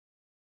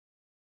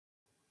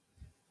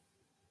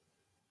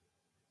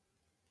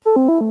Hey,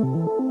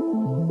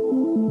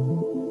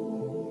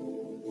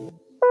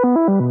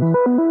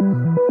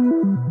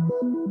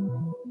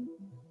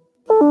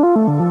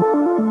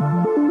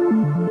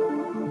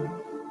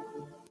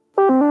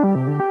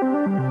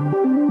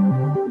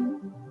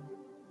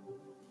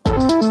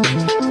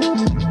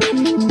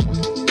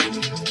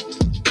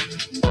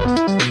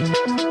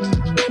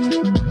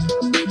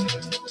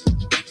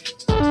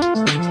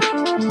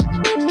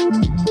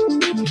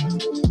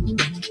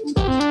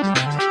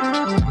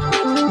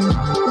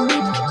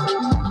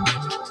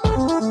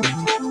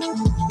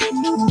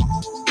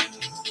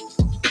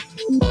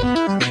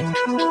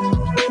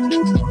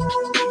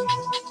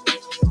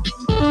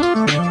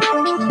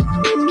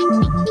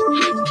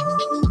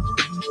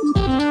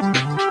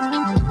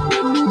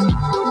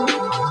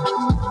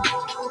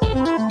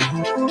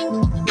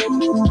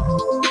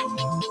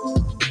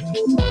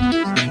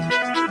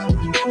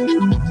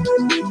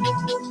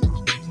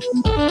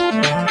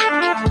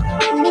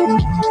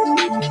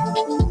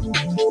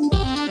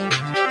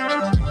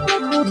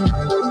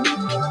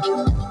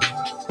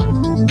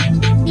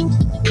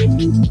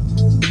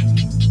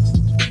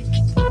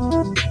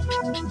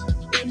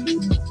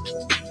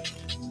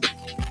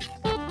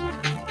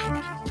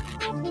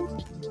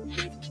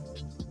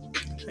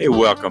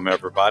 welcome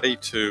everybody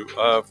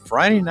to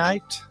Friday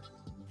night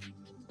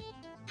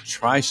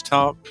Trice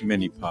Talk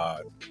Mini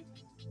Pod.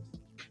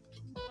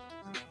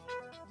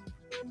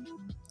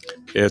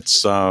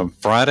 It's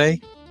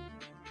Friday,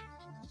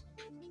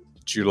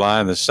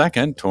 July the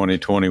 2nd,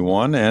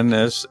 2021, and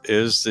this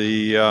is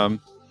the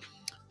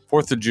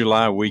 4th of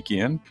July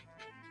weekend.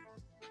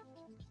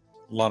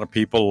 A lot of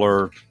people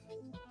are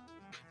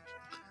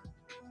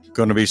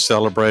going to be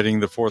celebrating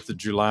the 4th of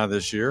July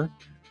this year.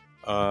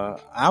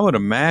 I would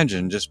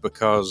imagine just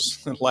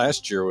because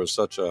last year was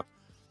such a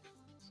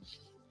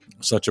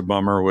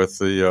bummer with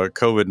the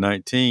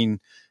COVID-19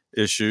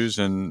 issues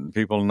and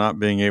people not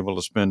being able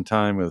to spend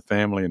time with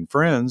family and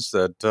friends,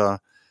 that a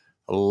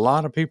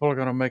lot of people are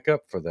going to make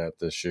up for that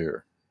this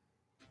year.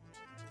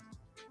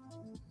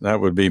 That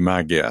would be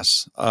my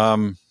guess.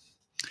 But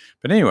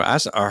anyway,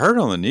 I heard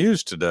on the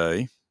news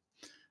today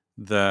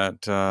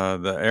that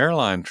the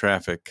airline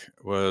traffic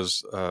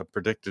was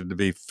predicted to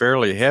be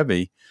fairly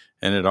heavy,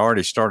 and it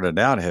already started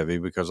out heavy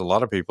because a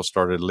lot of people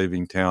started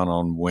leaving town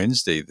on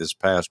Wednesday this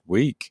past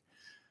week.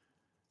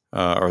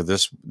 Or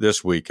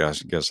this week, I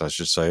guess I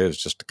should say. It was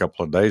just a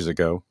couple of days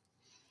ago,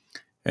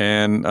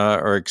 and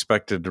are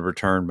expected to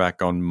return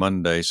back on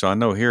Monday. So I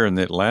know here in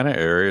the Atlanta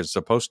area, it's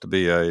supposed to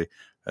be a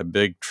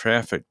big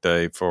traffic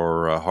day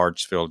for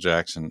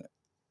Hartsfield-Jackson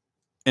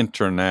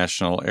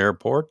International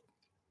Airport.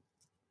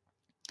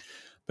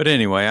 But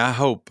anyway, I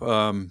hope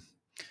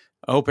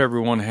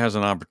everyone has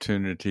an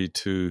opportunity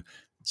to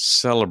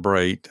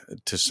celebrate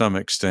to some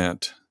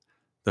extent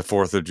the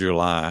 4th of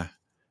July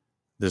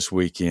this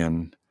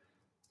weekend,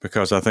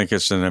 because I think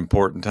it's an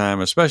important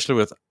time, especially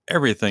with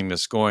everything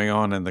that's going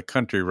on in the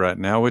country right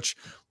now, which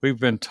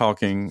we've been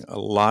talking a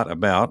lot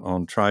about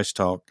on Trice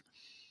Talk.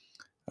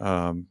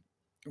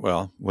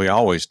 Well, we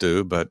always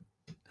do, but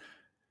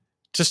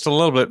just a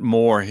little bit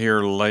more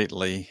here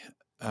lately,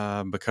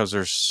 because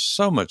there's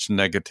so much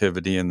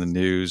negativity in the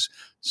news,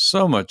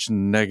 so much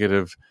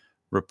negative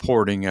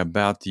reporting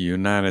about the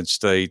United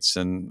States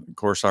and, of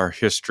course, our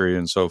history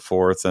and so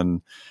forth.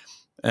 And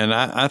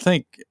I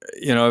think,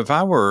 if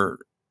I were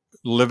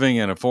living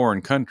in a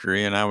foreign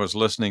country and I was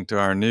listening to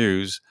our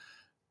news,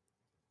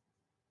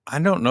 I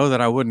don't know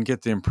that I wouldn't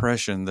get the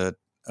impression that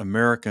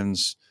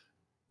Americans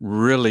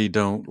really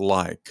don't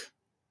like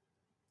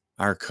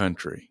our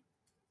country.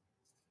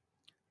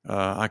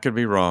 I could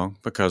be wrong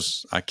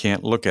because I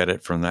can't look at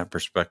it from that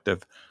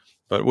perspective.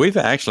 But we've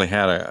actually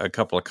had a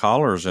couple of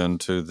callers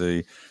into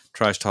the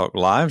Trice Talk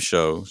live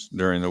shows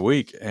during the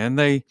week, and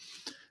they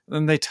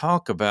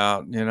talk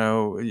about,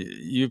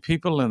 you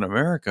people in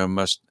America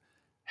must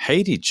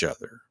hate each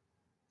other.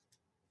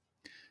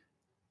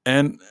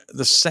 And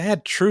the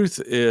sad truth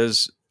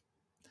is,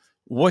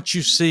 what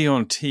you see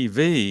on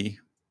TV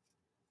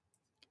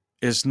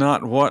is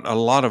not what a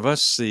lot of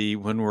us see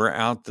when we're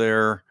out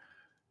there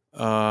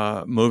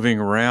moving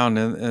around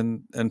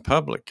in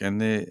public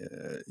and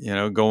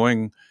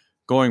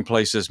going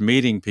places,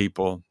 meeting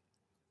people.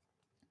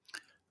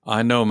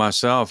 I know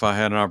myself, I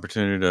had an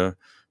opportunity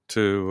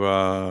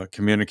to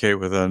communicate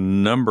with a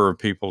number of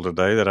people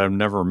today that I've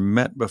never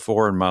met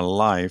before in my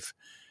life.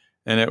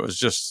 And I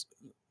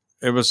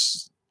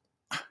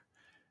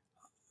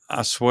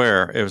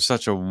swear, it was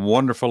such a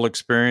wonderful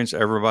experience.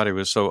 Everybody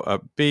was so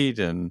upbeat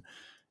and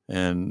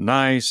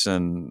nice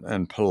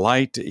and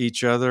polite to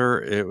each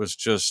other. It was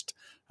just,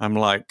 I'm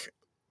like,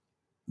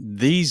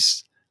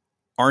 these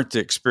aren't the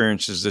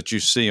experiences that you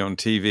see on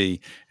TV.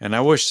 And I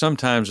wish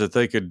sometimes that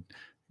they could,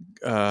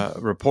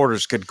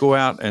 reporters could go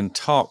out and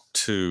talk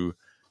to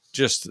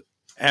just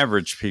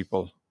average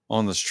people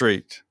on the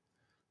street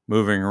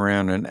moving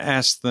around and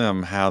ask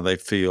them how they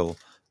feel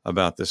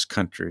about this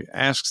country.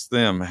 Ask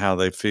them how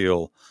they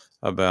feel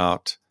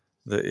about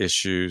the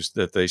issues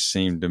that they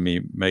seem to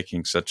be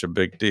making such a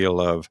big deal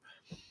of,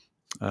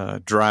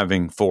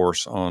 driving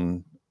force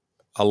on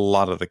a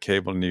lot of the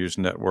cable news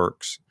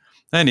networks,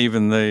 and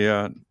even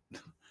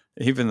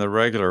the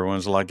regular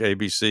ones like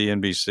ABC,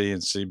 NBC,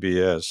 and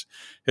CBS.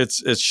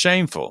 It's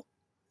shameful,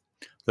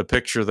 the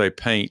picture they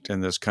paint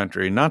in this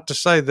country. Not to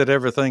say that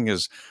everything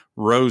is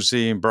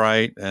rosy and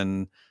bright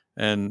and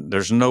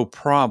there's no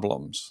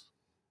problems.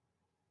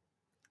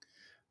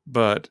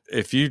 But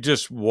if you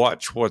just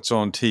watch what's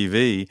on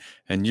TV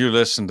and you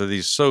listen to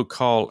these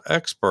so-called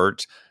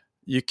experts,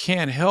 you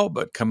can't help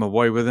but come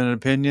away with an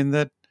opinion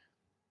that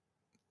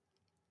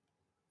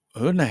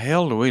who in the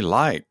hell do we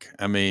like?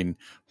 I mean,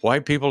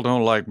 white people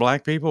don't like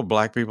black people.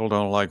 Black people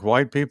don't like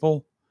white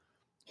people.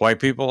 White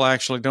people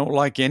actually don't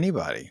like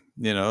anybody.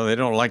 You know, they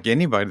don't like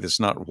anybody that's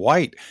not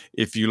white.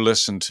 If you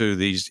listen to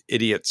these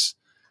idiots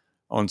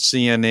on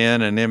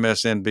CNN and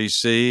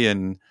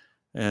MSNBC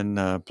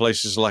and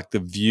places like The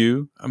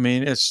View, I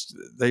mean,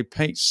 they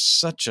paint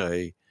such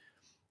a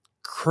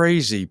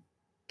crazy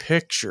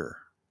picture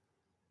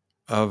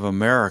of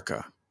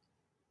America.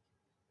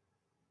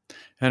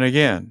 And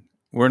again,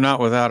 we're not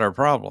without our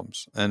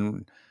problems,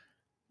 and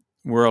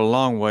we're a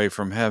long way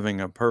from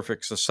having a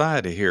perfect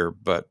society here,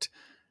 but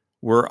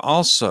we're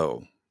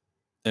also,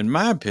 in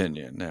my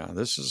opinion, now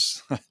this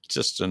is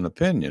just an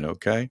opinion,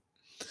 okay?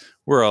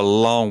 We're a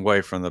long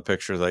way from the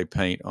picture they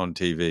paint on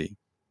TV.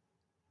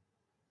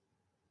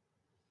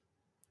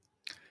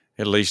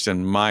 At least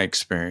in my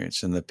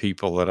experience and the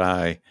people that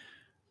I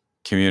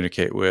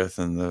communicate with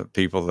and the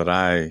people that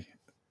I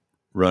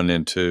run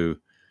into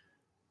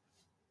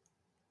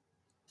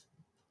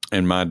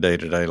in my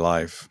day-to-day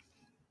life.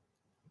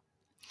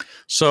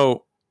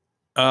 So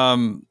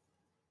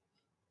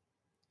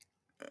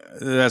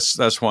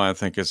that's why I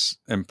think it's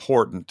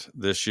important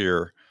this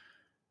year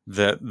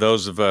that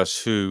those of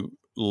us who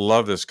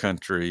love this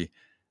country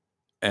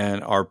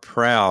and are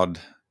proud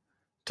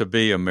to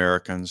be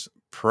Americans,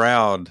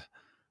 proud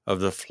of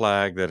the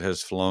flag that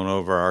has flown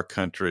over our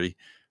country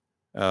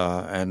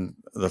and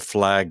the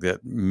flag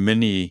that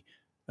many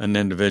an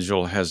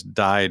individual has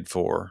died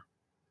for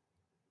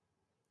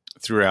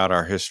throughout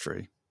our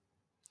history,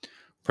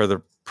 for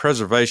the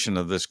preservation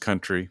of this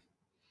country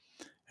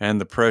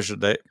and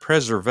the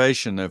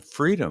preservation of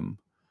freedom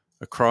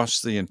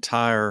across the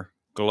entire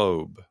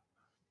globe,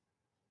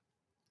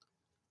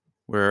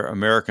 where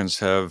Americans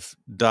have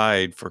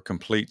died for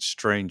complete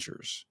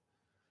strangers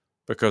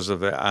because of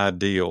the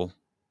ideal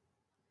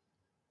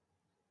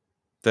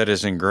that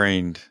is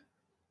ingrained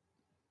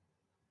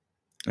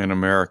in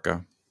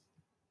America.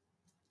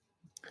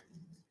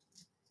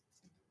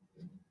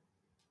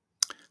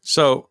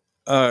 So,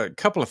 a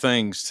couple of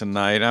things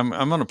tonight. I'm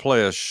going to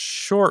play a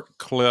short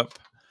clip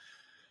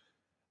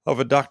of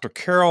a Dr.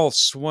 Carol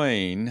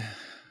Swain,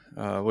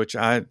 which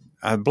I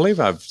believe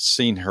I've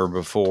seen her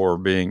before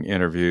being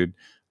interviewed.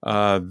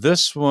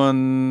 This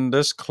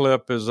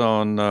clip is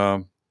on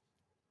a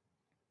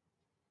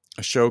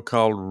show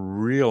called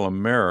Real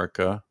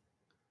America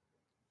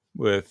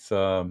with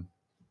Dan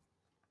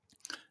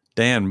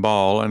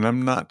Ball, and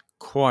I'm not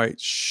quite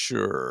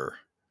sure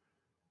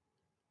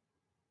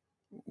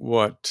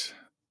what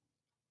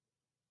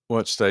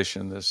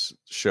station this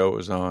show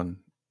is on.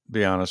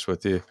 Be honest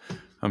with you,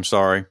 I'm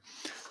sorry,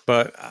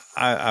 but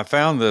I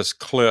found this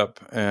clip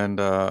and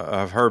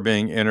of her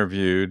being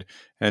interviewed,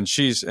 and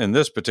she's in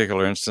this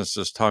particular instance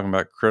is talking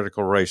about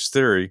critical race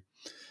theory.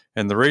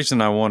 And the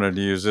reason I wanted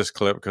to use this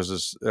clip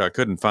because I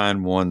couldn't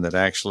find one that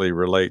actually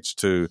relates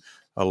to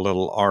a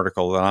little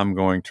article that I'm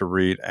going to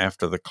read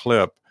after the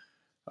clip.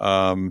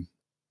 But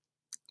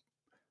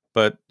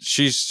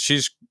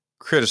she's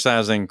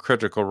criticizing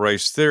critical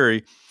race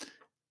theory,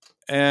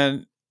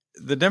 and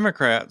the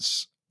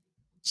Democrats,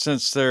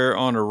 since they're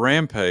on a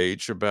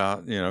rampage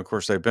about, of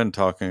course, they've been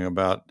talking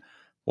about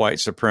white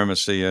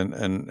supremacy and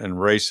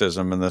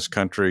racism in this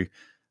country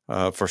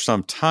for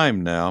some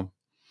time now.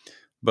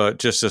 But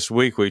just this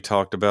week, we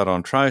talked about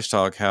on Trice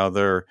Talk how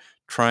they're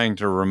trying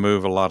to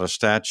remove a lot of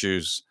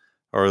statues,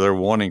 or they're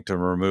wanting to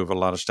remove a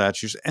lot of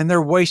statues, and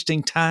they're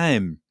wasting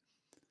time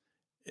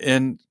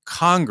in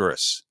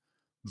Congress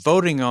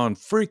voting on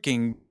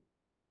freaking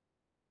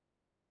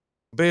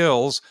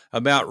bills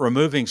about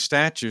removing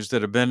statues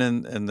that have been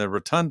in the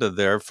rotunda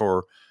there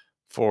for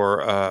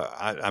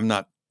I'm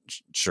not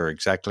sure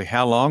exactly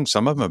how long.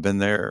 Some of them have been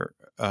there,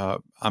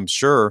 I'm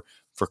sure,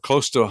 for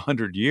close to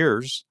 100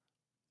 years.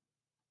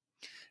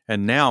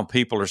 And now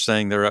people are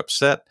saying they're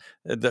upset.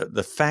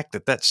 The fact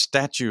that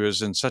statue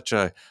is in such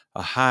a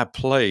high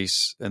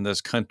place in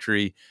this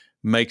country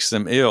makes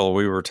them ill.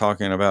 We were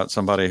talking about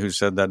somebody who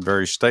said that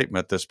very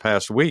statement this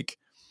past week,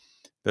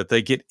 that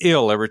they get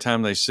ill every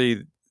time they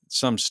see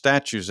some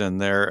statues in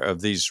there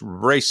of these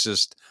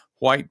racist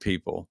white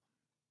people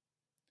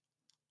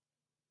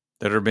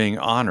that are being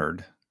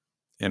honored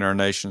in our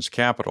nation's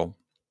capital.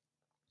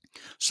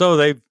 So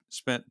they've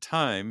spent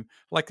time,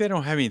 like they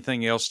don't have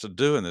anything else to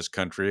do in this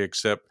country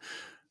except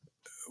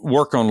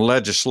work on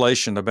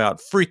legislation about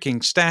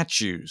freaking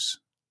statues.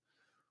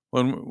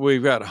 When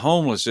we've got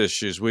homeless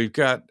issues, we've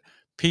got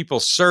people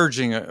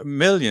surging,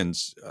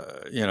 millions,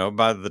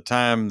 by the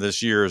time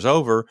this year is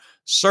over,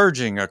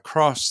 surging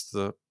across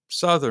the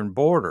southern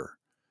border.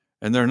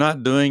 And they're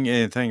not doing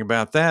anything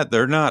about that.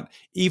 They're not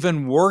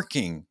even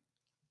working,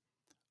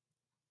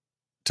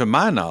 to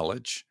my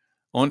knowledge,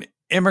 on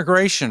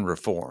immigration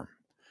reform.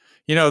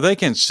 You know, they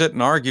can sit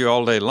and argue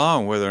all day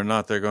long whether or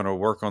not they're going to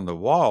work on the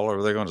wall,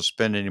 or they're going to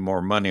spend any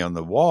more money on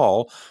the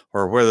wall,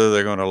 or whether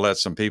they're going to let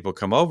some people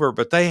come over,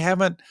 but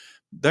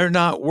they're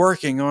not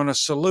working on a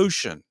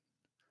solution.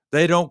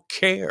 They don't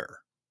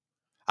care.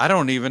 I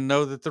don't even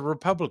know that the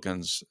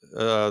Republicans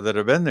that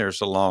have been there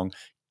so long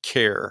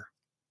care,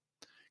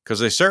 because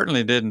they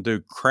certainly didn't do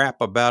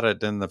crap about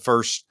it in the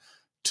first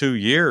 2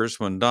 years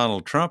when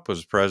Donald Trump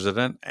was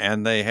president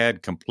and they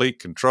had complete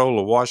control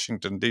of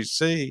Washington,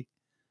 D.C.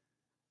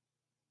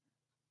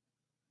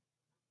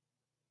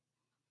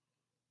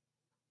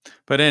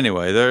 But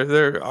anyway,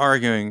 they're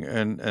arguing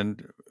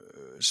and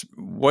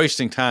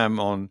wasting time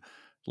on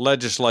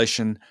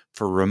legislation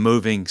for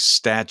removing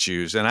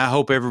statues. And I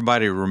hope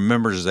everybody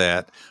remembers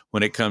that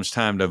when it comes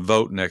time to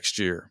vote next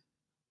year.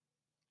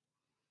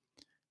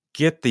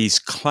 Get these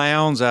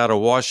clowns out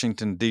of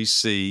Washington,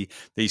 D.C.,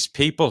 these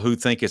people who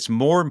think it's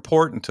more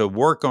important to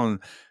work on,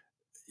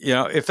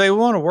 if they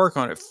want to work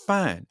on it,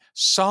 fine.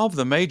 Solve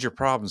the major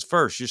problems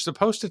first. You're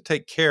supposed to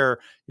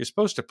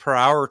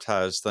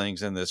prioritize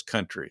things in this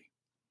country.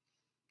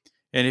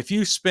 And if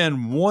you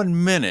spend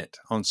 1 minute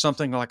on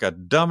something like a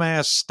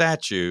dumbass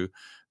statue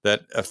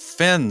that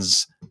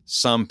offends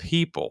some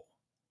people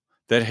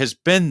that has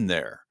been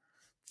there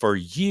for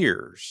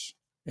years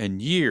and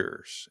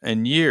years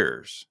and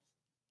years,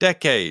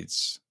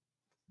 decades,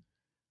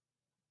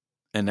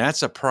 and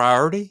that's a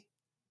priority?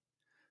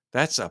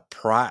 That's a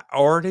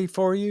priority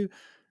for you?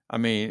 I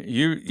mean,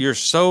 you're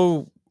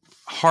so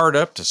hard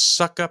up to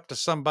suck up to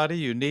somebody,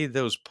 you need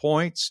those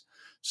points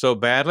so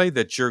badly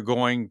that you're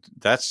going,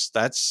 that's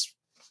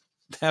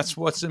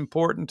what's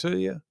important to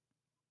you?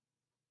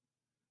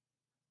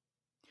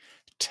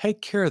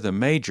 Take care of the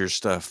major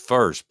stuff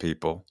first,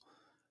 people.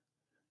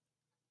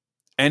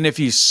 And if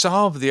you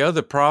solve the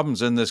other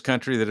problems in this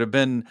country that have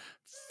been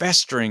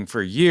festering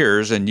for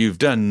years and you've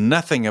done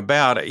nothing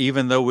about it,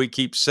 even though we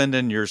keep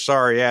sending your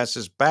sorry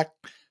asses back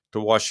to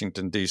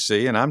Washington,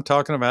 D.C., and I'm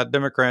talking about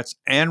Democrats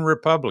and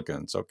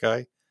Republicans,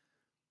 okay?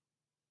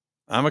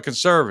 I'm a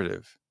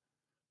conservative,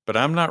 but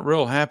I'm not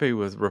real happy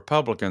with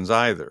Republicans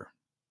either.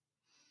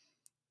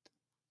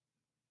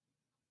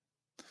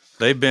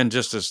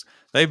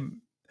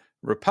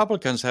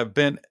 Republicans have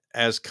been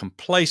as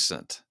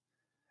complacent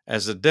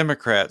as the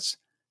Democrats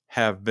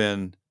have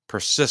been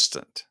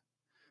persistent.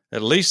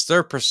 At least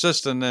they're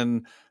persistent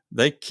and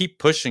they keep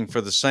pushing for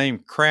the same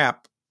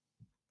crap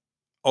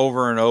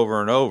over and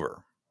over and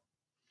over.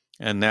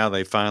 And now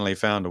they finally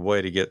found a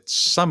way to get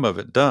some of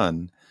it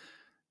done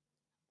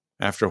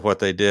after what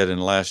they did in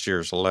last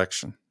year's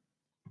election.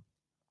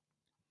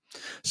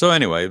 So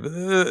anyway,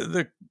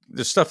 the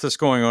stuff that's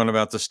going on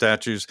about the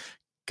statues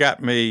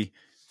got me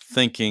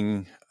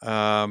thinking.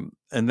 And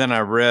then I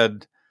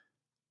read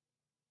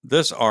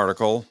this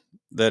article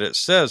that it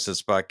says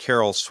it's by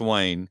Carol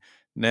Swain.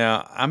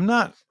 Now, I'm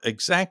not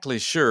exactly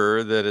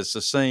sure that it's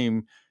the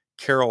same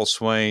Carol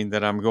Swain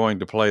that I'm going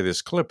to play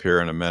this clip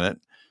here in a minute,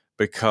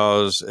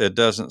 because it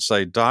doesn't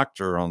say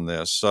doctor on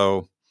this.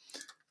 So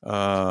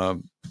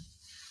I'm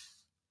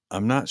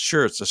not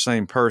sure it's the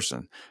same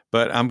person,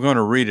 but I'm going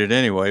to read it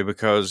anyway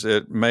because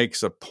it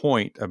makes a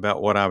point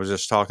about what I was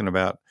just talking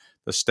about,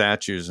 the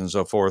statues and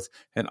so forth,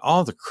 and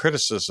all the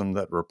criticism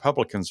that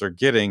Republicans are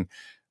getting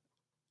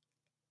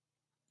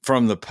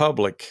from the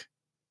public,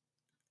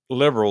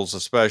 liberals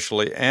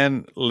especially,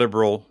 and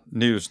liberal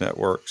news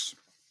networks,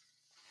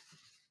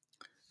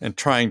 and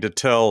trying to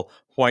tell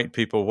white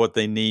people what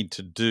they need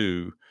to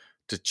do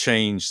to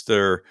change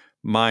their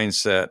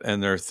mindset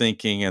and their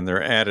thinking and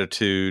their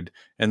attitude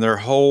and their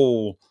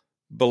whole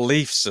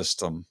belief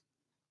system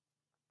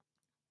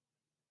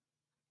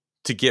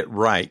to get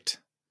right.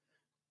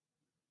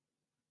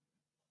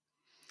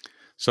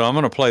 So I'm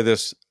going to play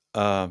this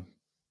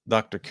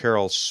Dr.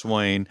 Carol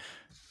Swain.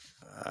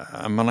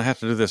 I'm going to have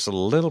to do this a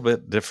little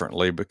bit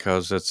differently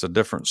because it's a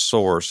different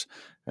source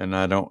and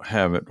I don't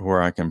have it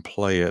where I can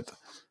play it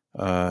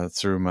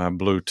through my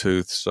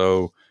Bluetooth.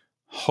 So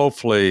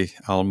hopefully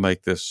I'll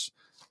make this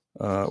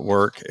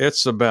work.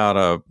 It's about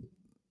a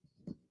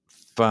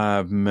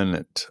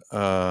 5-minute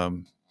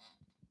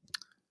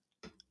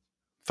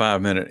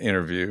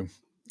interview.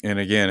 And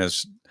again,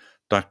 it's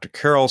Dr.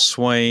 Carol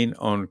Swain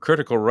on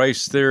critical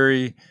race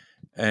theory,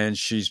 and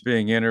she's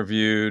being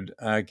interviewed.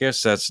 I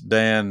guess that's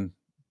Dan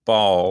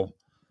Ball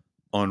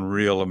on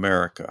Real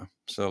America.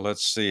 So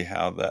let's see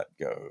how that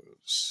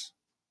goes.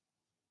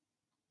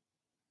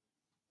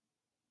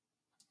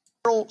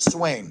 Carol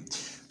Swain,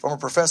 former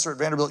professor at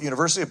Vanderbilt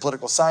University of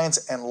Political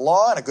Science and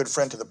Law and a good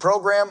friend to the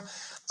program.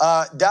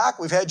 Doc,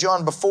 we've had you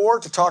on before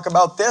to talk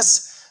about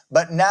this,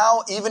 but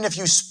now even if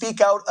you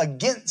speak out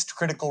against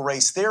critical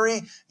race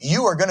theory,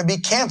 you are going to be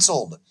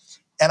canceled.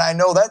 And I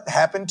know that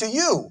happened to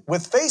you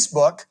with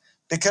Facebook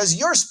because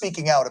you're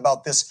speaking out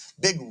about this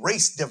big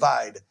race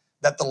divide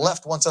that the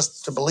left wants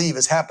us to believe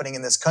is happening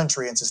in this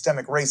country and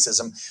systemic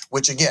racism,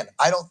 which again,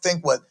 I don't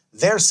think what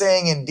they're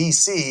saying in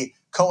DC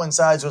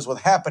coincides with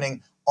what's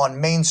happening on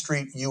Main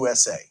Street,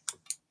 USA.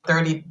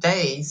 30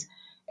 days.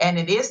 And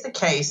it is the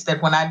case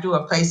that when I do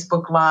a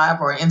Facebook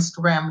Live or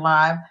Instagram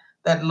Live,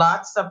 that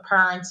lots of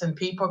parents and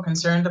people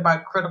concerned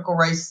about critical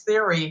race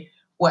theory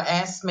will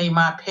ask me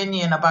my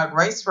opinion about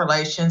race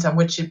relations and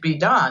what should be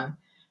done.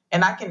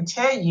 And I can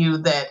tell you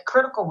that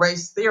critical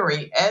race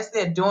theory, as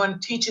they're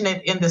teaching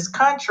it in this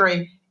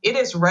country, it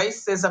is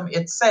racism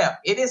itself.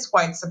 It is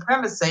white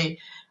supremacy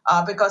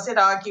because it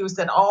argues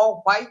that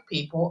all white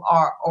people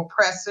are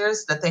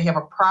oppressors, that they have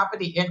a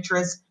property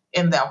interest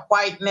in their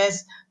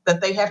whiteness,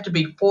 that they have to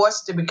be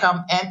forced to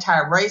become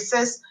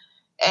anti-racist.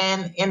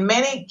 And in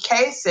many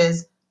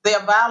cases,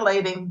 they're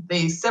violating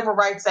the Civil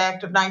Rights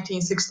Act of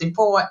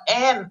 1964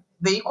 and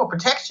the Equal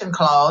Protection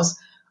Clause.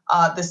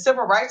 The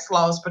civil rights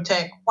laws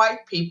protect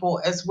white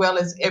people as well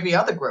as every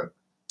other group.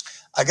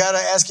 I got to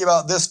ask you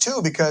about this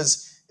too,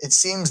 because it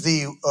seems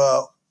the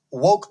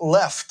woke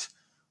left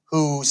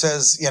who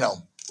says,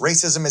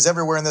 racism is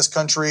everywhere in this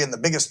country and the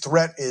biggest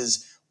threat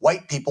is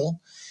white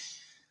people.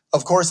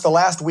 Of course, the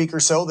last week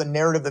or so, the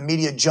narrative the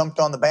media jumped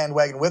on the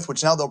bandwagon with,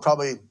 which now they'll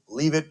probably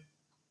leave it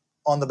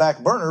on the back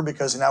burner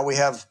because now we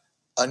have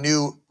a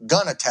new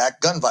gun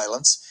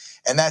violence,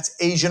 and that's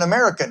Asian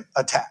American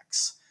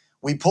attacks.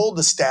 We pulled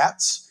the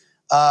stats.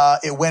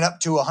 It went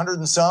up to 100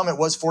 and some. It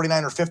was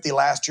 49 or 50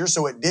 last year,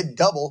 so it did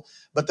double.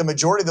 But the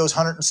majority of those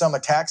 100 and some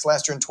attacks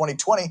last year in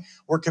 2020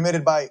 were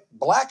committed by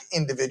black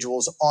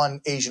individuals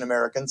on Asian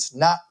Americans,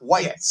 not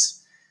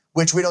whites,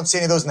 which we don't see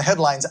any of those in the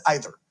headlines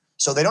either.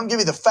 So they don't give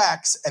you the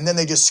facts, and then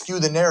they just skew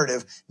the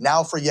narrative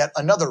now for yet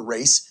another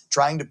race,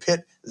 trying to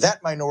pit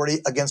that minority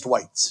against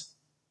whites.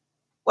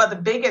 Well, the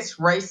biggest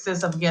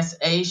racism against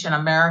Asian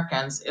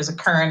Americans is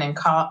occurring in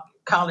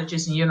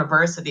colleges and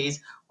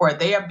universities where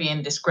they are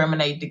being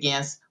discriminated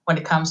against when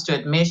it comes to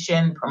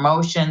admission,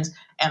 promotions,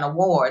 and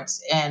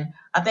awards. And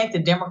I think the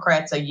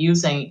Democrats are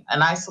using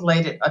an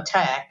isolated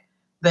attack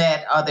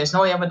that there's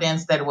no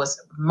evidence that it was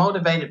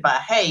motivated by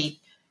hate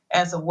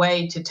as a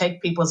way to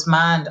take people's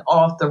mind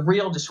off the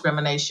real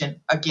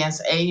discrimination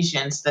against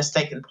Asians that's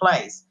taking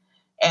place.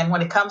 And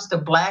when it comes to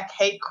black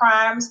hate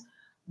crimes,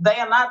 they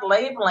are not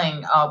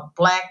labeling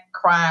black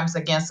crimes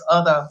against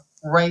other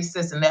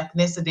races and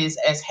ethnicities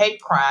as hate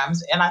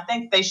crimes, and I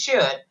think they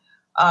should.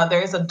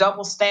 There is a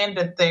double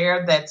standard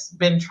there that's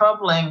been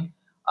troubling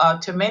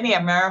to many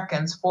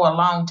Americans for a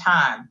long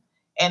time.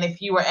 And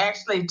if you were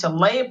actually to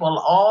label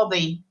all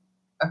the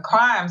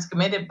crimes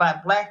committed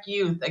by black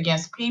youth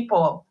against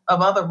people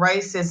of other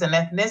races and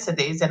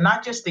ethnicities, and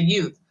not just the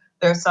youth,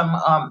 there's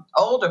some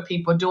older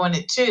people doing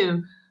it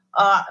too,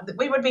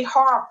 we would be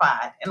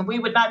horrified, and we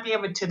would not be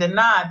able to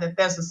deny that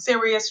there's a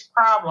serious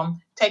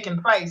problem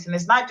taking place. And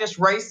it's not just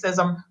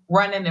racism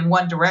running in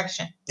one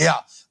direction.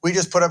 Yeah, we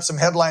just put up some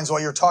headlines while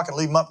you're talking.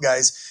 Leave them up,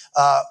 guys.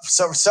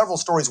 Several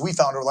stories we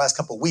found over the last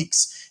couple of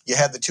weeks. You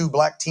had the two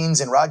black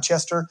teens in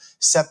Rochester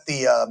set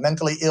the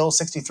mentally ill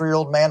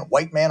 63-year-old man,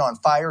 white man, on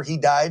fire. He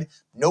died.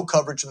 No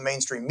coverage from the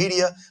mainstream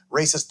media.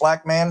 Racist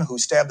black man who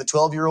stabbed the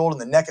 12-year-old in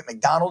the neck at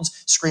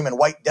McDonald's, screaming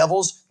white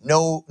devils.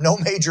 No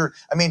major.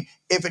 I mean,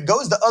 if it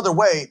goes the other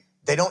way,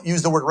 they don't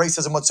use the word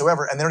racism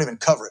whatsoever, and they don't even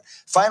cover it.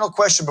 Final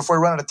question before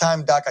we run out of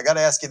time, Doc. I got to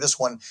ask you this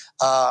one.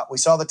 We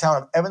saw the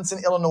town of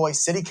Evanston, Illinois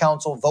City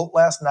Council vote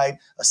last night,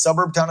 a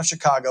suburb town of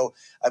Chicago.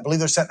 I believe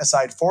they're setting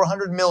aside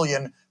 $400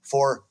 million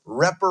for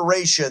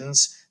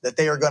reparations that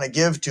they are going to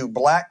give to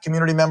black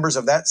community members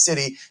of that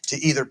city to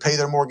either pay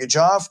their mortgage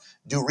off,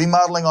 do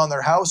remodeling on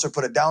their house, or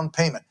put a down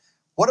payment.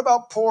 What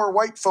about poor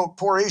white folk,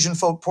 poor Asian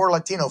folk, poor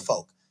Latino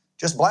folk?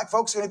 Just black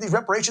folks going to get these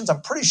reparations?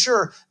 I'm pretty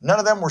sure none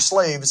of them were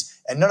slaves,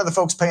 and none of the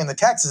folks paying the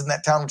taxes in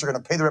that town, which are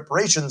going to pay the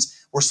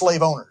reparations, were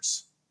slave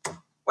owners.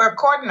 Well,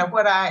 according to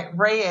what I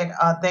read,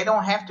 they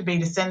don't have to be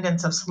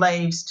descendants of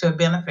slaves to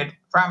benefit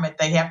from it.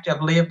 They have to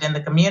have lived in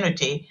the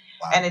community.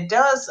 Wow. And it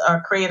does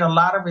create a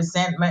lot of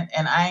resentment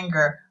and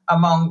anger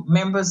among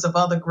members of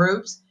other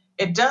groups.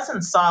 It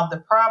doesn't solve the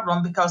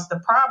problem, because the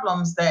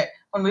problems that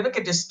when we look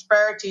at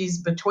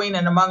disparities between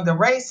and among the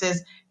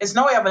races, there's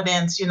no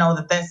evidence,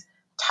 that that's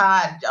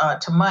tied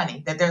to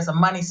money, that there's a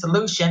money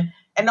solution.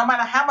 And no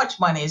matter how much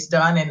money is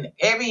done, in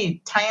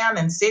every town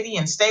and city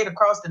and state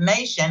across the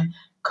nation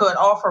could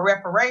offer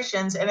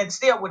reparations, and it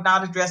still would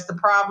not address the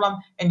problem,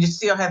 and you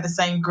still have the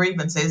same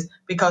grievances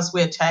because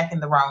we're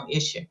attacking the wrong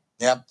issue.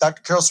 Yeah,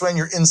 Dr. Carol Swain,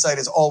 your insight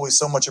is always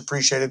so much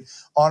appreciated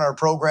on our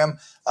program.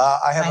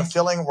 I have a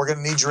feeling we're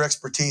going to need your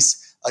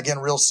expertise again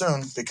real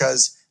soon,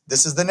 because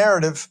this is the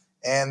narrative,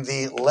 and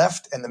the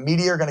left and the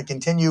media are going to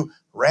continue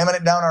ramming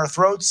it down our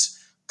throats.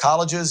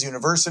 Colleges,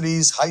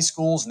 universities, high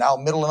schools, now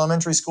middle and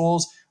elementary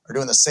schools are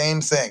doing the same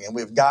thing, and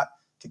we've got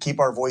to keep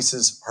our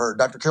voices heard.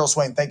 Dr. Carol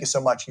Swain, thank you so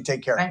much. You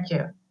take care. Thank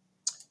you.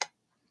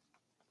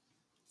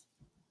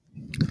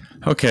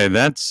 Okay,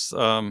 that's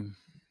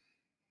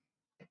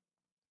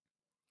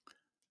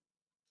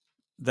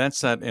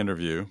that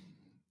interview,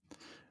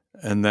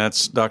 and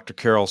that's Dr.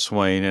 Carol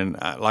Swain. And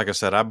like I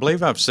said, I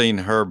believe I've seen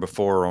her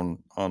before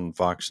on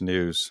Fox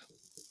News.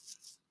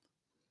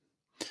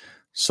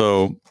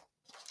 So,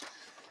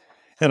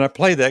 And I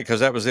played that because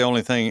that was the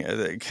only thing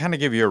that kind of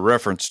give you a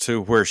reference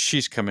to where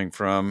she's coming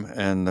from,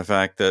 and the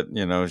fact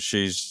that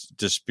she's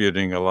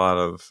disputing a lot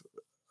of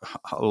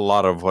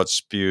what's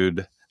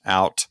spewed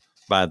out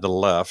by the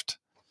left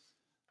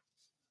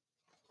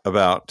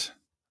about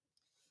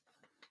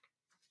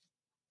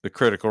the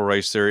critical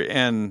race theory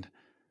and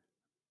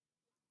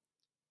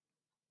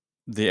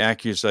the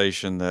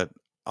accusation that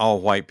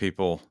all white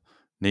people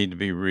need to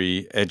be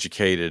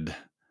re-educated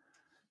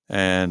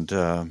and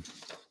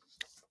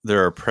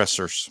they're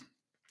oppressors.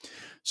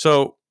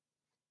 So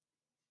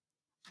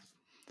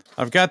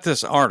I've got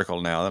this article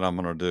now that I'm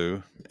going to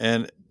do,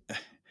 and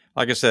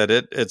like I said,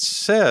 it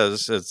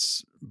says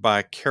it's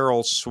by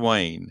Carol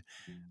Swain.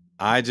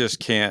 I just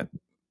can't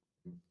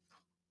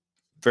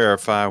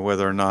verify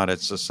whether or not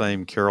it's the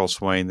same Carol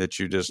Swain that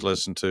you just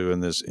listened to in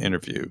this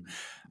interview.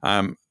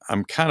 I'm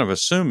kind of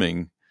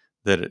assuming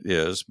that it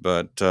is,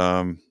 but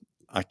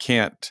I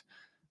can't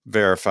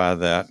verify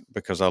that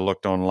because I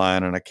looked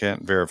online and I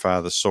can't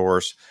verify the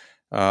source.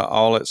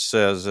 All it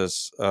says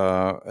is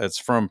it's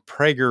from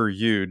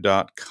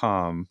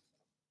PragerU.com,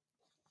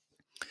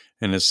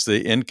 and it's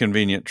the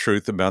inconvenient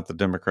truth about the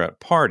Democrat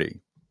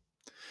Party.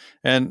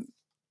 And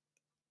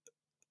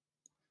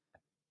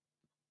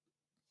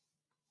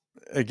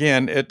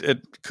again,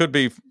 it could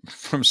be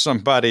from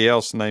somebody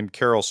else named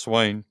Carol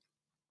Swain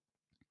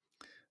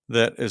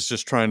that is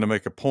just trying to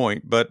make a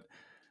point. But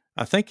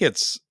I think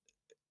it's,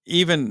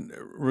 even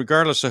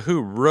regardless of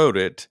who wrote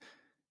it,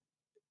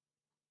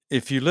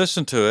 if you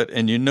listen to it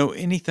and you know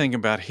anything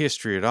about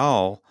history at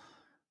all,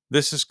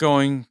 this is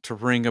going to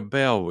ring a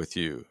bell with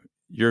you.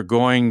 You're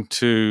going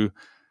to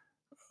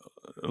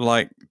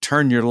like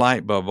turn your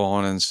light bulb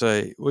on and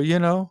say, well,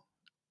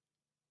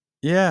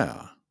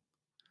 yeah,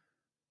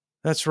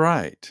 that's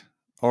right.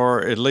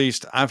 Or at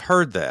least I've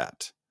heard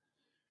that.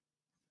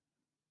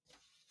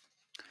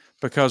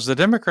 Because the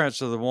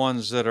Democrats are the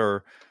ones that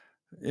are,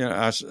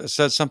 I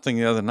said something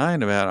the other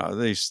night about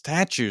these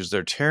statues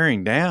they're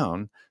tearing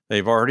down.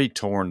 They've already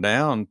torn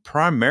down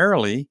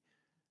primarily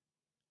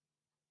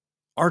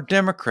are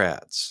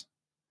Democrats.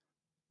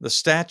 The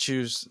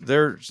statues,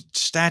 they're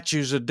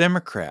statues of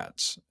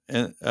Democrats,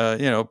 and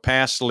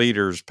past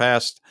leaders,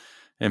 past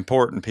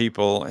important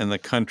people in the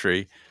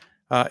country.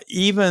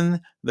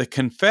 Even the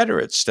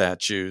Confederate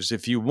statues,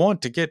 if you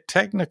want to get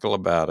technical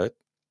about it,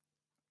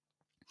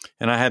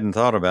 and I hadn't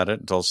thought about it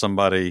until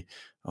somebody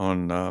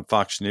on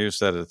Fox News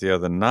said it the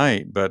other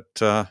night, but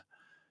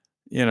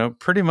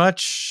pretty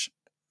much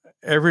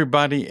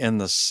everybody in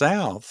the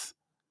South,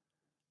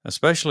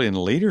 especially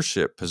in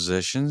leadership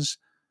positions,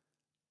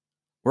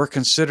 were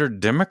considered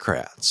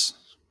Democrats.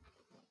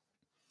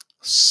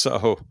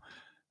 So,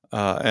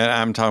 and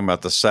I'm talking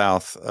about the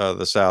South of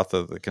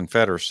the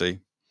Confederacy,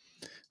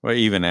 well,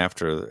 even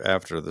after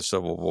the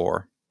Civil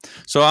War.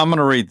 So I'm going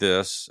to read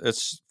this.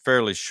 It's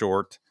fairly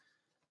short,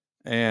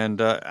 and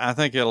I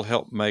think it'll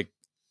help make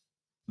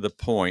the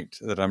point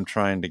that I'm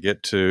trying to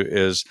get to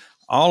is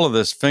all of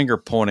this finger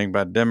pointing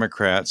by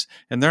Democrats,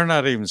 and they're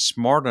not even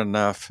smart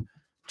enough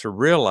to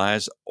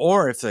realize,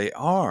 or if they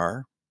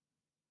are,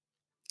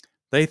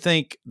 they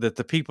think that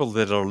the people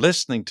that are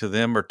listening to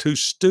them are too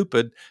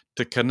stupid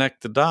to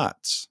connect the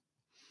dots.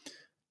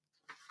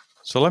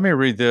 So let me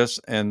read this,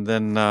 and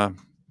then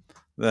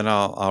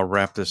I'll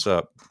wrap this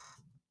up.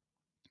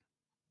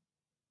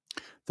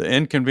 The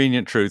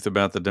inconvenient truth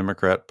about the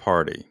Democrat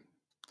Party.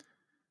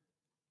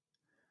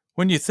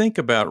 When you think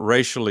about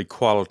racial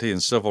equality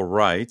and civil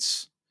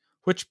rights,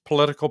 which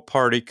political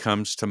party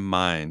comes to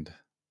mind?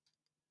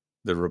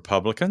 The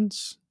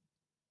Republicans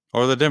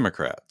or the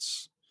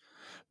Democrats?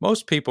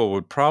 Most people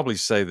would probably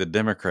say the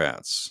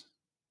Democrats,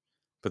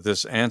 but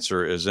this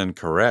answer is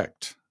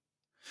incorrect.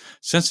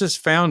 Since its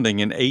founding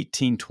in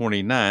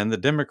 1829, the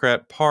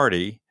Democrat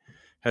Party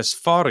has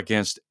fought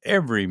against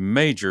every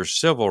major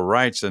civil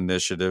rights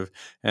initiative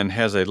and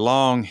has a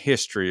long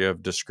history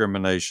of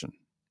discrimination.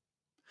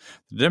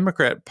 The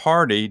Democrat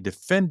Party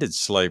defended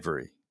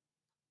slavery,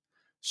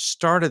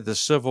 started the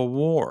Civil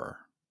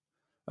War,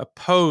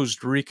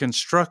 opposed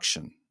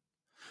Reconstruction,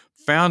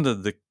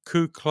 founded the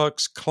Ku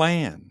Klux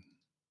Klan,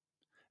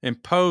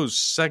 imposed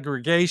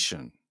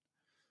segregation,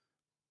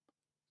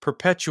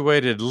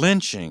 perpetuated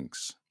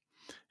lynchings,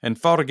 and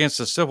fought against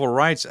the Civil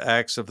Rights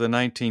Acts of the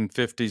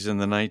 1950s and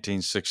the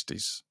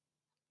 1960s.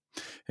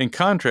 In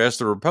contrast,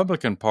 the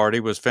Republican Party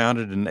was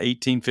founded in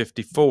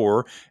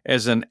 1854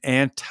 as an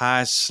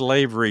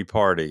anti-slavery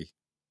party.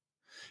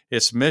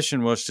 Its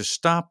mission was to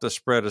stop the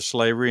spread of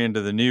slavery into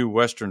the new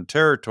Western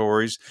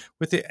territories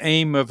with the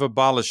aim of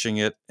abolishing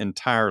it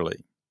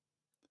entirely.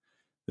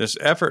 This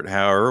effort,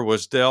 however,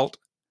 was dealt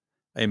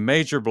a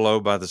major blow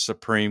by the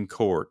Supreme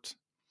Court.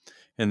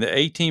 In the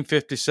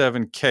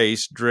 1857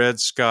 case Dred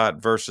Scott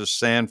versus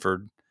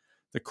Sanford,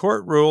 the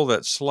court ruled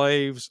that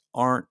slaves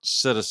aren't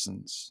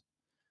citizens.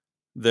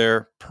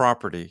 They're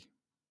property.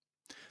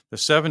 The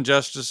 7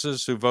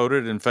 justices who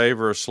voted in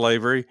favor of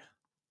slavery,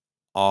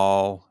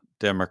 all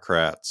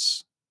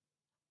Democrats.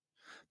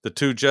 The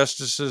 2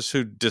 justices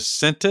who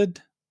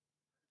dissented,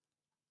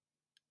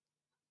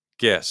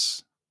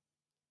 guess.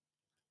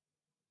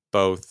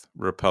 both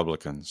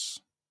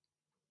Republicans.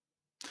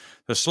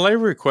 The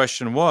slavery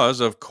question was,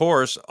 of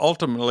course,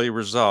 ultimately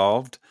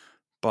resolved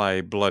by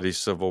a bloody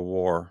civil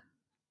war.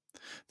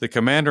 The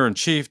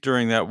commander-in-chief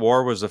during that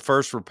war was the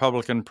first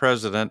Republican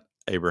president,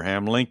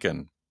 Abraham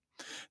Lincoln,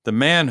 the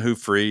man who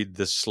freed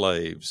the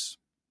slaves.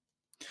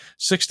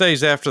 6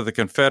 days after the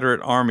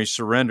Confederate Army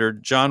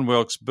surrendered, John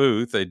Wilkes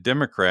Booth, a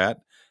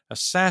Democrat,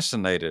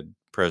 assassinated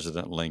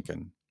President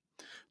Lincoln.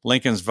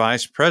 Lincoln's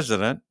vice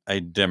president, a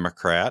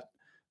Democrat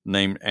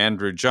named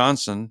Andrew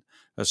Johnson,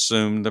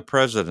 assumed the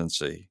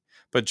presidency.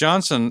 But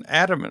Johnson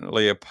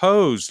adamantly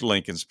opposed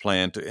Lincoln's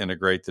plan to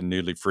integrate the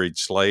newly freed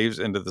slaves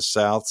into the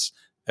South's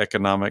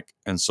economic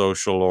and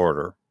social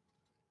order.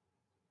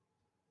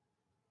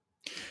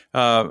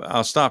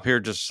 I'll stop here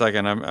just a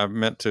second. I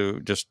meant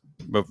to just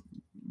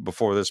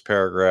before this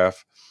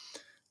paragraph.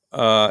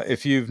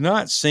 If you've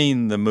not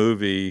seen the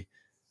movie,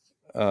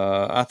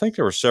 I think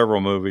there were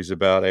several movies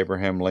about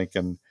Abraham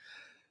Lincoln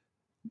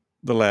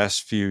the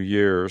last few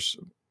years.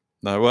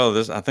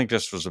 I think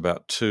this was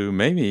about 2,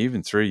 maybe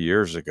even 3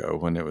 years ago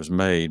when it was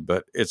made,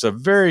 but it's a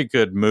very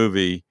good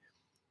movie.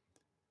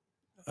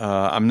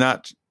 I'm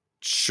not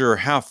sure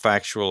how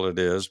factual it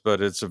is,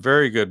 but it's a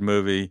very good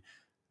movie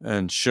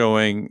and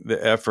showing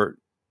the effort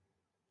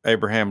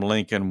Abraham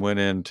Lincoln went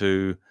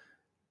into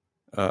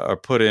or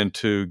put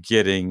into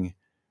getting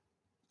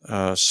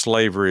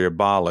slavery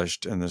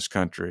abolished in this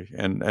country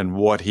and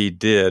what he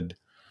did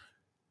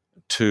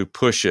to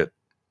push it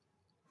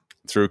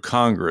through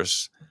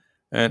Congress.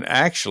 And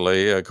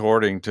actually,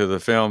 according to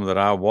the film that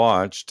I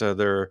watched,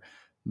 it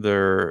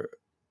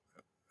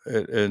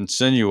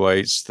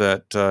insinuates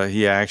that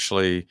he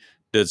actually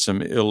did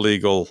some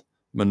illegal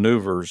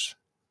maneuvers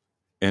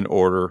in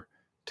order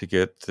to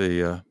get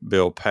the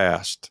bill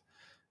passed.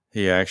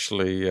 He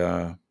actually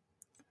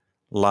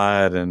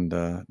lied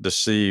and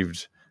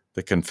deceived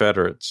the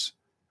Confederates,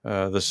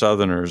 the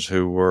Southerners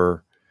who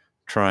were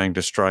trying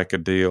to strike a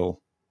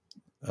deal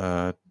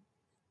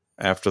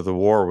after the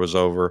war was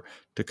over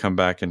to come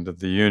back into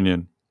the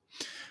Union.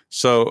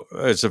 So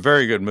it's a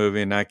very good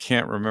movie, and I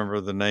can't remember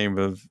the name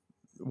of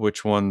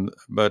which one,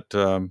 but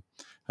I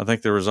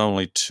think there was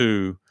only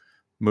 2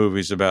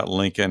 movies about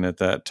Lincoln at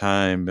that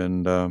time,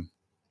 and the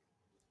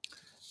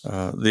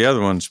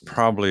other one's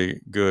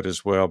probably good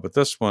as well, but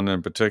this one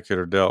in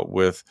particular dealt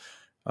with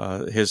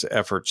his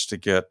efforts to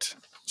get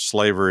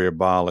slavery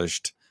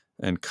abolished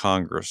in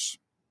Congress.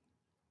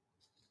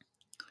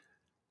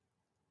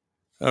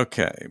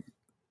 Okay,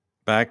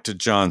 back to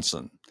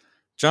Johnson.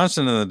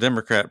 Johnson and the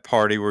Democrat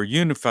Party were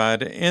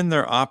unified in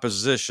their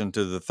opposition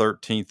to the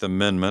 13th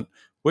Amendment,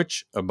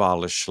 which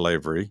abolished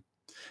slavery,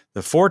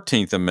 the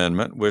 14th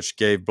Amendment, which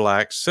gave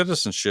blacks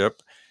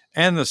citizenship,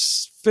 and the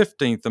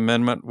 15th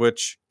Amendment,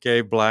 which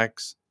gave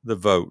blacks the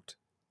vote.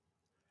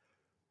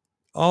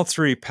 All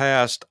 3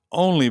 passed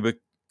only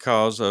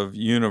because of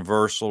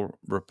universal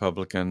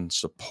Republican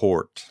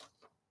support.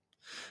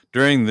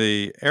 During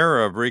the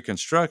era of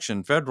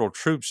Reconstruction, federal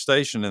troops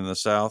stationed in the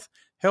South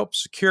helped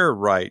secure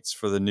rights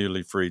for the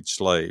newly freed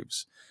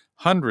slaves.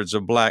 Hundreds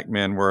of black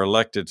men were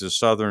elected to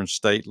Southern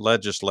state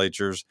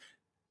legislatures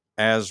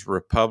as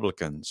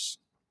Republicans,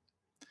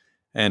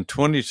 and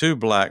 22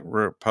 black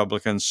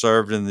Republicans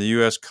served in the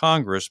U.S.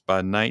 Congress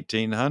by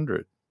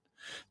 1900.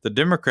 The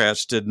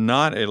Democrats did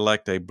not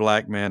elect a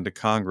black man to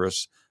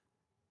Congress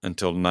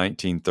until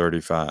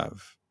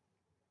 1935.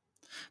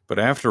 But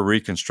after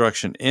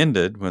Reconstruction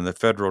ended, when the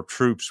federal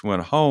troops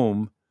went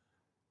home,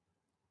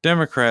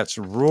 Democrats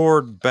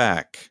roared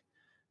back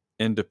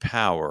into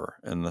power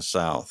in the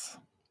South.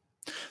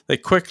 They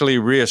quickly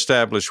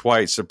reestablished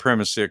white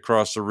supremacy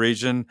across the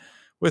region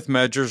with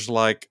measures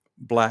like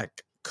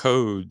black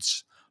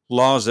codes,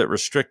 laws that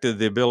restricted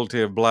the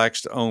ability of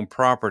blacks to own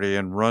property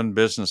and run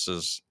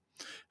businesses.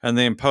 And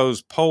they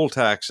imposed poll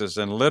taxes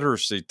and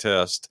literacy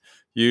tests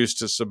used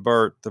to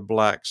subvert the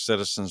black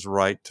citizens'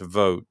 right to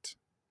vote.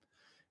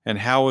 And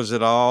how was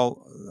it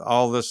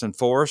all this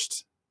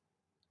enforced?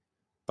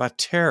 By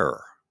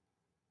terror.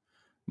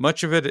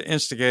 Much of it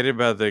instigated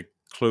by the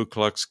Ku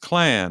Klux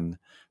Klan,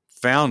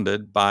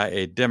 founded by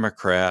a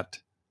Democrat,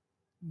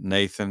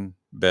 Nathan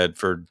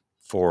Bedford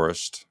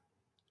Forrest.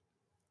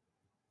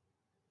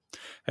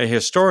 A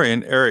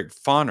historian, Eric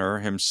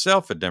Foner,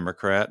 himself a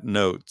Democrat,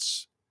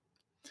 notes,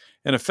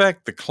 in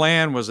effect, the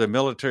Klan was a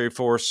military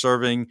force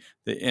serving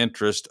the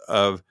interest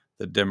of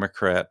the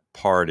Democrat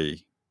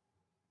Party.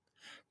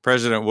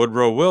 President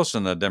Woodrow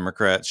Wilson, a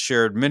Democrat,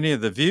 shared many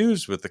of the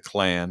views with the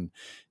Klan.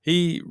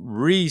 He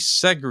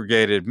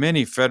resegregated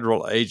many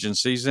federal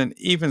agencies and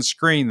even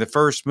screened the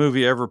first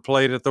movie ever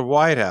played at the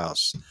White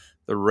House,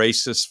 the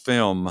racist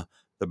film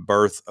The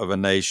Birth of a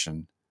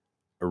Nation,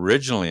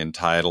 originally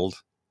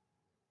entitled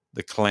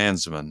The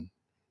Klansman.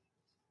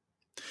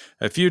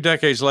 A few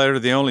decades later,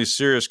 the only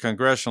serious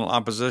congressional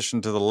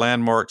opposition to the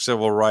landmark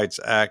Civil Rights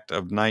Act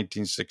of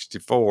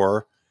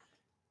 1964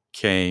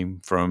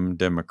 came from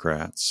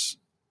Democrats.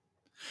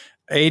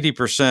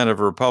 80%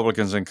 of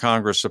Republicans in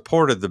Congress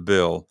supported the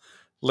bill.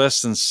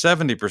 Less than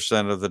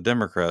 70% of the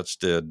Democrats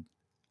did.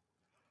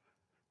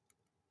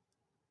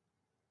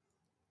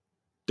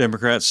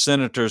 Democrat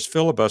senators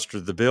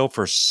filibustered the bill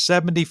for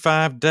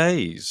 75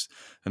 days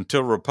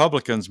until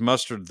Republicans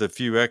mustered the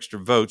few extra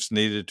votes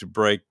needed to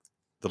break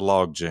the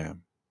logjam.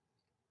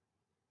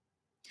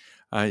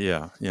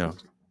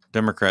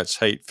 Democrats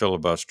hate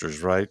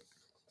filibusters, right?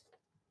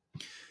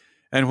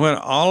 And when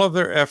all of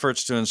their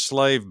efforts to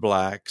enslave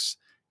blacks,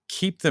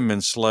 keep them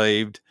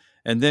enslaved,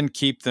 and then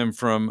keep them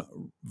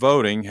from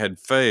voting had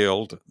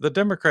failed, the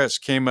Democrats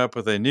came up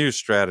with a new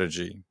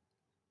strategy.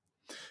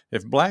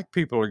 If black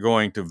people are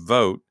going to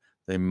vote,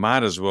 they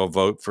might as well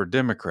vote for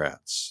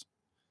Democrats.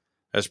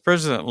 As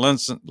President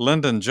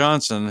Lyndon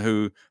Johnson,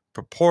 who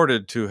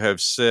purported to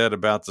have said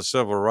about the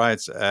Civil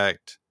Rights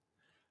Act,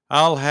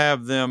 "I'll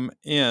have them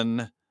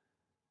in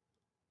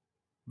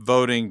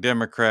voting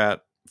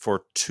Democrat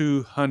for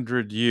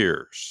 200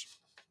 years."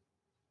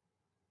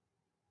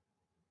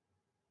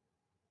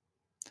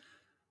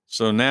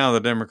 So now the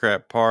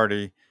Democrat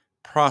Party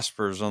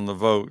prospers on the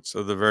votes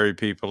of the very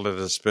people it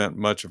has spent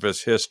much of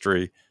its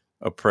history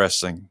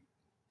oppressing.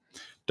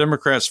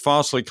 Democrats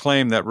falsely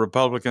claim that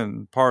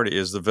Republican Party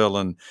is the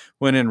villain,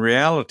 when in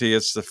reality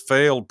it's the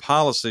failed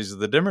policies of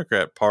the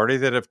Democrat Party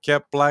that have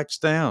kept blacks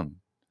down.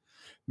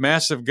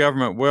 Massive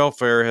government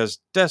welfare has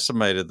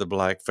decimated the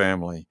black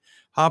family.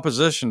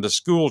 Opposition to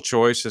school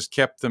choice has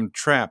kept them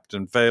trapped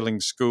in failing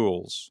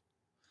schools.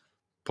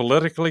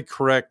 Politically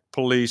correct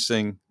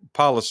policing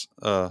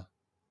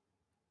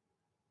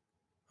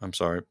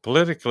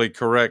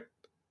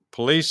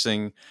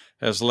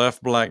has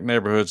left black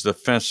neighborhoods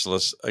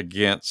defenseless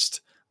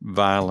against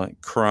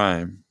violent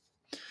crime.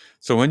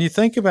 So when you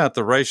think about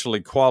the racial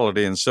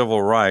equality and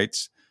civil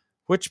rights,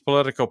 which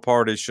political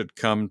party should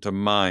come to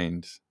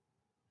mind?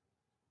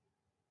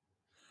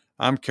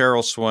 I'm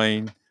Carol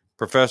Swain,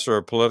 professor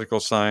of political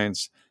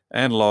science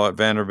and law at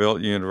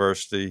Vanderbilt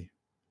University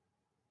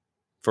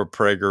for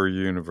Prager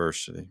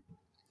University.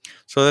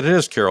 So that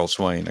is Carol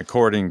Swain,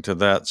 according to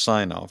that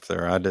sign-off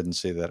there. I didn't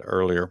see that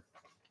earlier.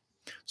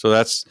 So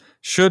that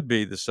should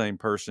be the same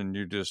person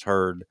you just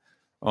heard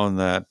on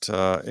that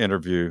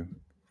interview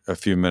a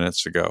few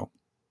minutes ago.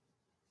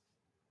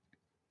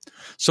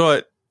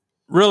 So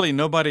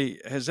nobody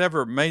has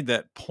ever made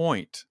that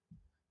point,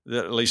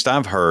 that at least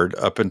I've heard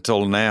up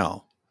until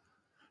now,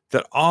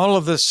 that all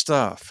of this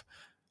stuff,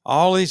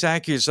 all these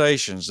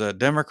accusations that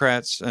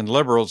Democrats and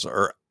liberals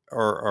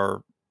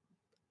are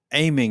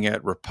aiming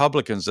at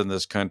Republicans in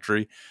this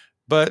country,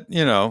 but,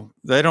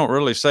 they don't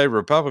really say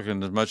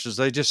Republican as much as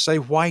they just say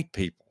white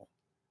people.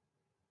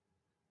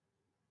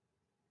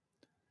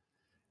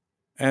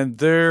 And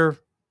they're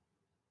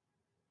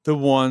the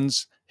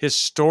ones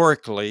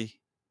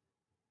historically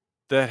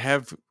that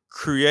have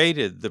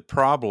created the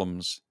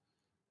problems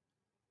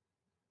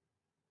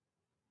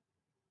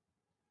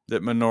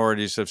that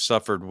minorities have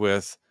suffered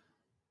with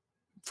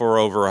for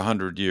over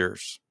 100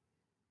 years.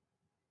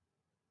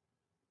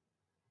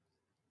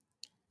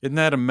 Isn't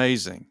that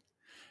amazing?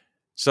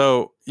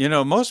 So,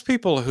 most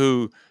people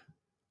who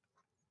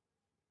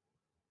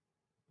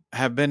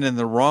have been in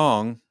the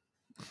wrong,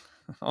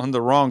 on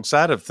the wrong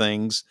side of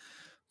things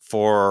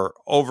for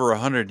over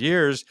 100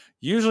 years,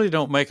 usually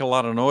don't make a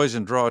lot of noise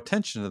and draw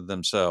attention to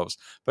themselves.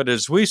 But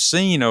as we've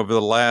seen over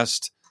the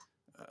last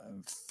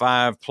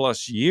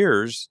 5+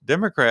 years,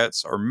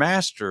 Democrats are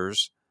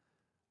masters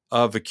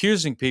of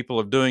accusing people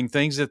of doing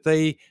things that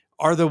they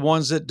are the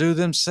ones that do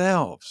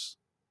themselves.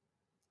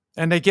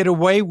 And they get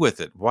away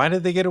with it. Why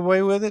did they get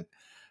away with it?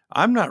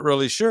 I'm not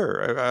really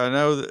sure. I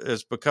know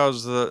it's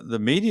because the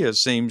media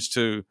seems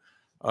to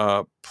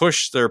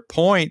push their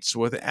points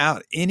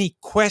without any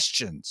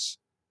questions.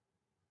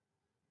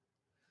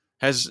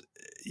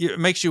 It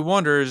makes you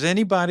wonder, has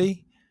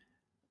anybody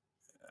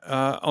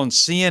on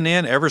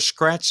CNN ever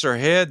scratched their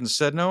head and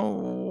said, no,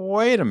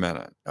 wait a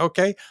minute.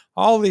 Okay,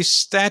 all these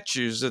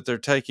statues that they're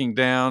taking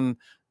down,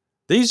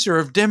 these are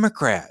of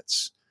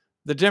Democrats.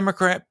 The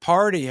Democrat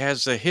Party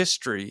has a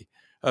history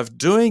of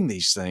doing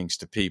these things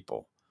to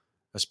people,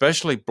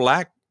 especially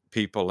black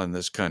people in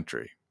this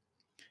country.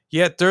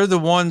 Yet they're the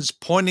ones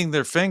pointing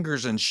their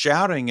fingers and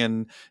shouting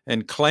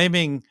and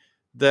claiming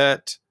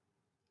that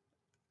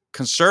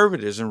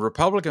conservatives and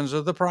Republicans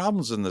are the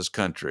problems in this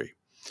country.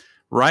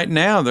 Right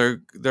now,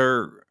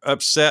 they're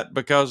upset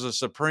because the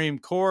Supreme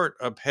Court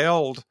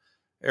upheld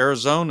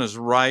Arizona's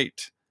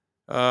right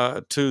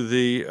to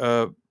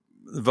the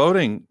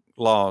voting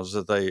laws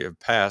that they have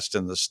passed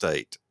in the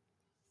state.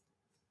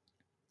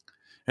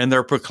 And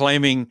they're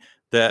proclaiming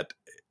that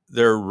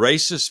they're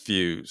racist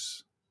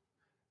views,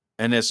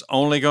 and it's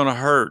only going to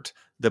hurt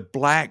the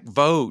black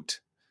vote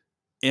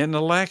in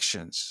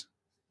elections.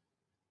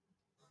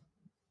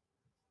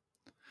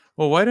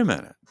 Well, wait a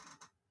minute.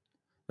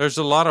 There's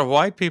a lot of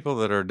white people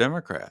that are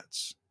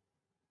Democrats.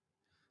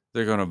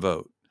 They're going to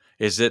vote.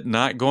 Is it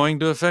not going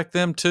to affect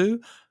them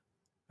too?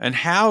 And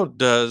how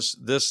does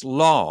this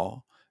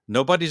law,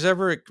 nobody's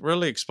ever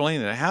really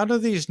explained it, how do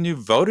these new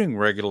voting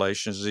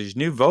regulations, these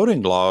new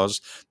voting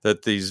laws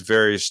that these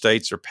various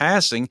states are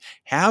passing,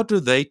 how do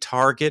they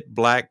target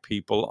black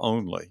people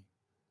only?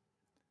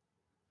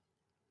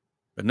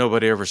 But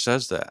nobody ever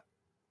says that.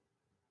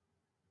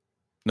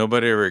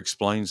 Nobody ever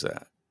explains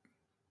that.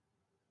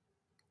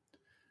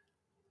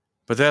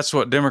 But that's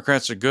what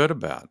Democrats are good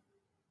about,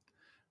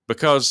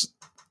 because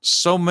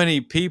so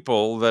many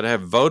people that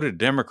have voted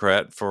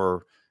Democrat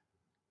for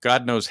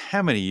God knows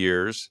how many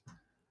years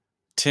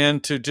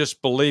tend to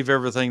just believe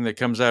everything that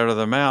comes out of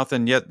their mouth,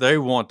 and yet they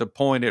want to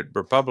point at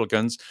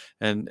Republicans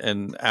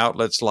and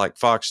outlets like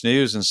Fox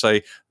News and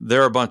say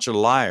they're a bunch of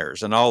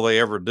liars, and all they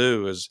ever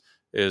do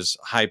is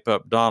hype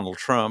up Donald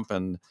Trump,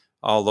 and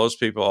all those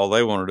people, all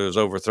they want to do is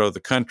overthrow the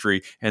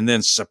country and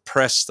then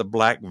suppress the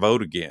black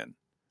vote again.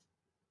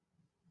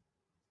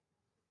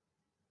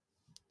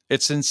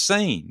 It's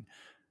insane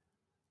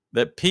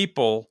that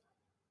people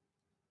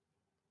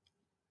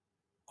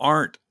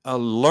aren't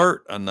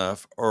alert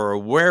enough or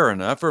aware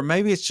enough, or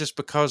maybe it's just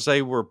because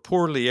they were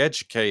poorly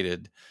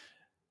educated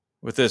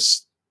with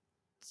this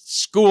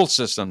school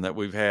system that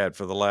we've had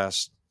for the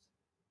last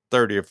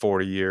 30 or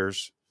 40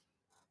 years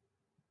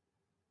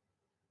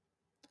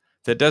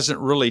that doesn't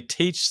really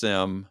teach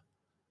them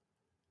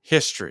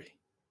history,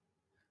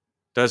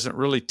 doesn't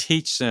really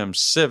teach them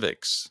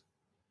civics.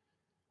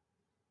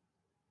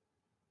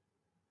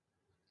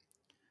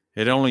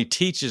 It only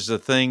teaches the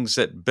things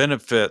that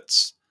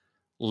benefits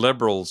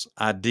liberals'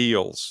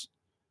 ideals,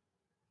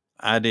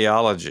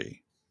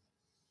 ideology.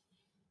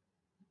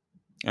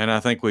 And I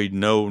think we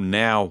know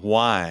now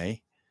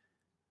why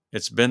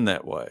it's been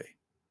that way.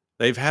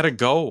 They've had a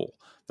goal.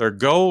 Their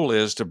goal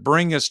is to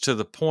bring us to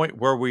the point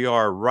where we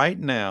are right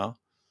now,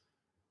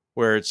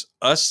 where it's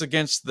us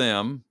against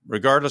them,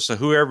 regardless of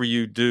whoever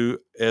you do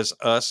as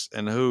us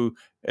and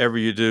whoever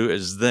you do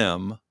as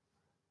them.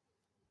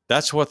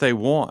 That's what they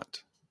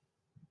want.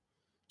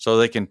 So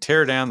they can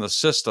tear down the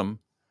system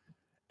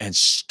and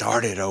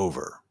start it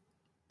over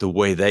the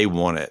way they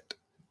want it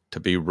to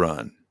be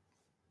run.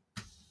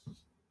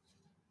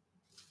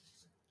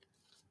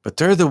 But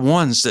they're the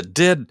ones that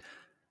did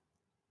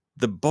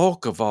the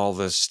bulk of all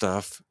this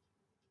stuff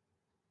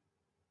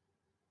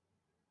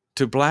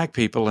to black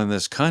people in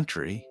this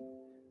country.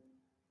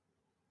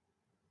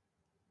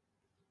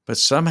 But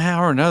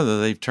somehow or another,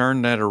 they've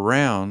turned that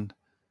around,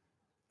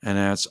 and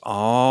that's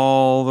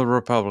all the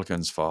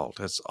Republicans'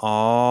 fault. It's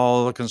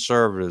all the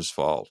conservatives'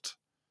 fault.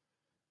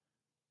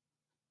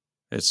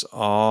 It's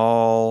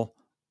all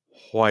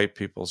white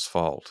people's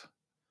fault,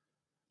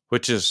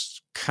 which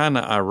is kind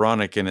of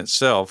ironic in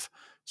itself,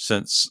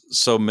 since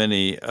so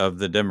many of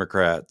the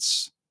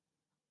Democrats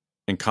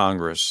in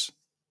Congress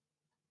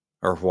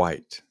are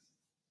white.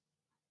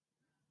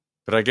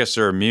 But I guess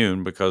they're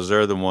immune because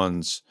they're the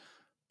ones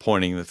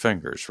pointing the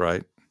fingers,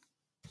 right?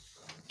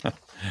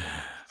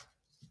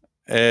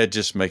 It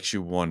just makes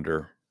you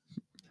wonder.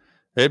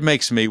 It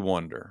makes me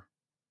wonder.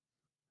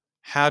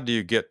 How do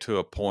you get to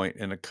a point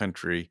in a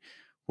country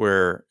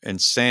where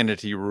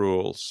insanity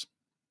rules?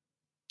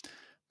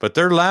 But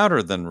they're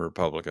louder than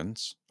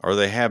Republicans, or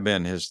they have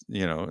been in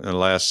the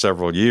last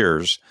several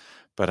years.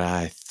 But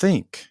I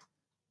think,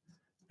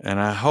 and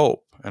I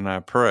hope, and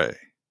I pray,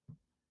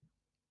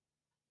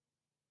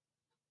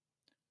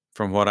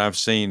 from what I've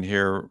seen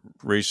here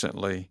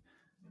recently,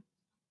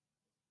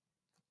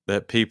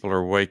 that people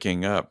are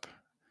waking up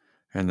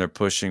and they're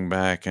pushing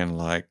back and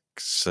like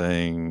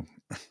saying,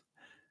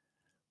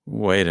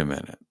 wait a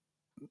minute,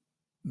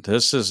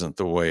 this isn't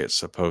the way it's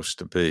supposed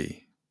to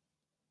be.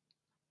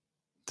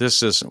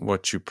 This isn't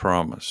what you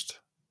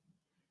promised.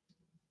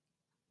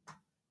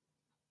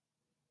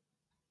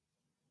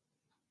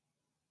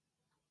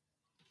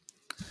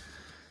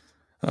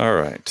 All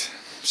right.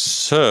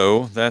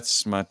 So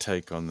that's my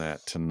take on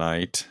that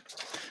tonight.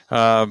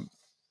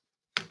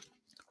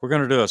 We're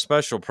going to do a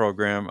special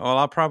program. Well,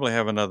 I'll probably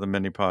have another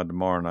mini pod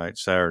tomorrow night,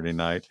 Saturday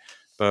night,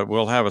 but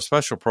we'll have a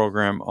special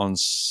program on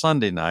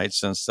Sunday night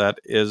since that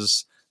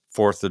is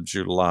 4th of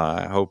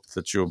July. I hope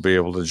that you'll be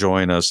able to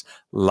join us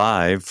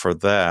live for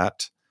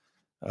that.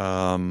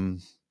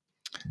 And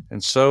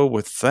so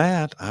with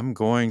that, I'm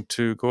going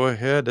to go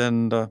ahead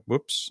and,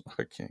 whoops,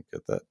 I can't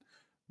get that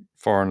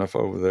far enough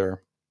over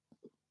there.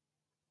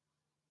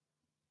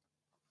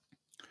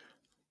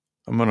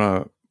 I'm going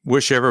to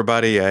wish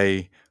everybody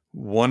a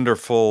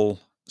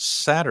wonderful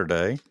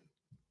Saturday.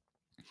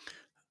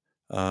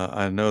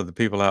 I know the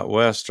people out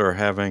west are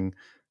having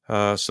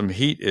some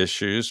heat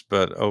issues,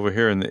 but over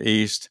here in the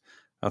east,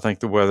 I think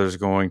the weather's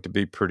going to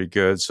be pretty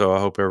good. So I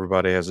hope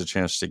everybody has a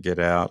chance to get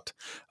out.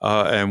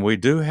 And we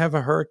do have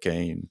a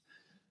hurricane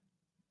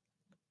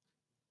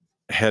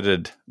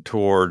headed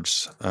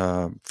towards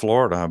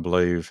Florida, I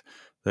believe.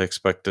 They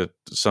expect it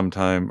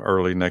sometime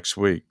early next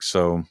week.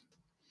 So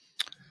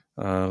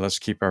let's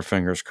keep our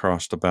fingers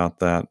crossed about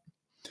that.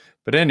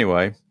 But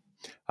anyway,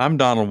 I'm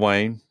Donald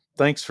Wayne.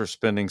 Thanks for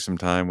spending some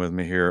time with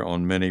me here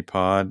on Mini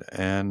Pod,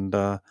 and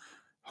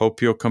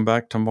hope you'll come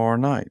back tomorrow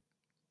night.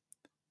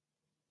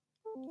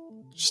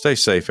 Stay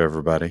safe,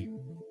 everybody.